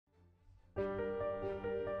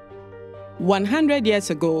100 years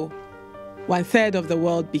ago, 1/3 of the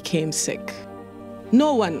world became sick.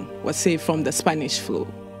 No one was safe from the Spanish flu,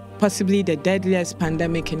 possibly the deadliest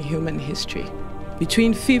pandemic in human history.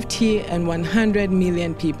 Between 50 and 100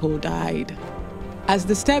 million people died. As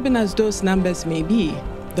disturbing as those numbers may be,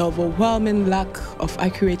 the overwhelming lack of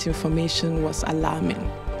accurate information was alarming.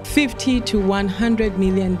 50 to 100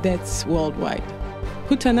 million deaths worldwide.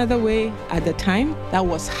 Put another way, at the time, that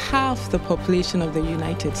was half the population of the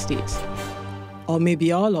United States. Or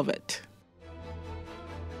maybe all of it.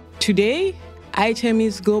 Today,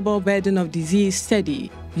 IHME's Global Burden of Disease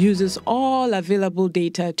study uses all available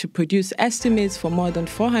data to produce estimates for more than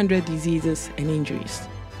 400 diseases and injuries.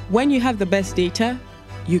 When you have the best data,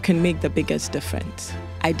 you can make the biggest difference.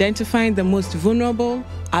 Identifying the most vulnerable,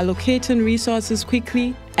 allocating resources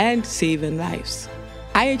quickly, and saving lives.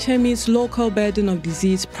 IHME's Local Burden of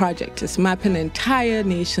Disease project is mapping entire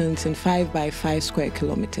nations in 5 by 5 square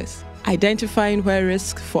kilometers, identifying where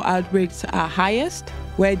risks for outbreaks are highest,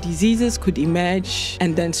 where diseases could emerge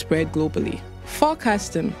and then spread globally.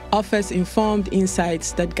 Forecasting offers informed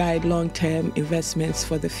insights that guide long-term investments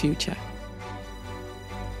for the future.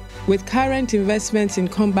 With current investments in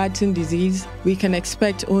combating disease, we can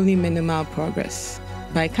expect only minimal progress.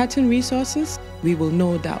 By cutting resources, we will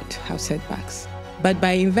no doubt have setbacks. But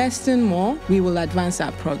by investing more, we will advance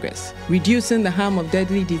our progress, reducing the harm of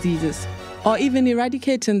deadly diseases, or even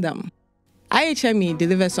eradicating them. IHME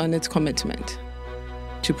delivers on its commitment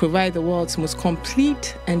to provide the world's most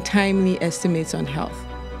complete and timely estimates on health.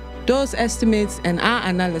 Those estimates and our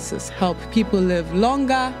analysis help people live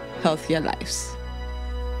longer, healthier lives.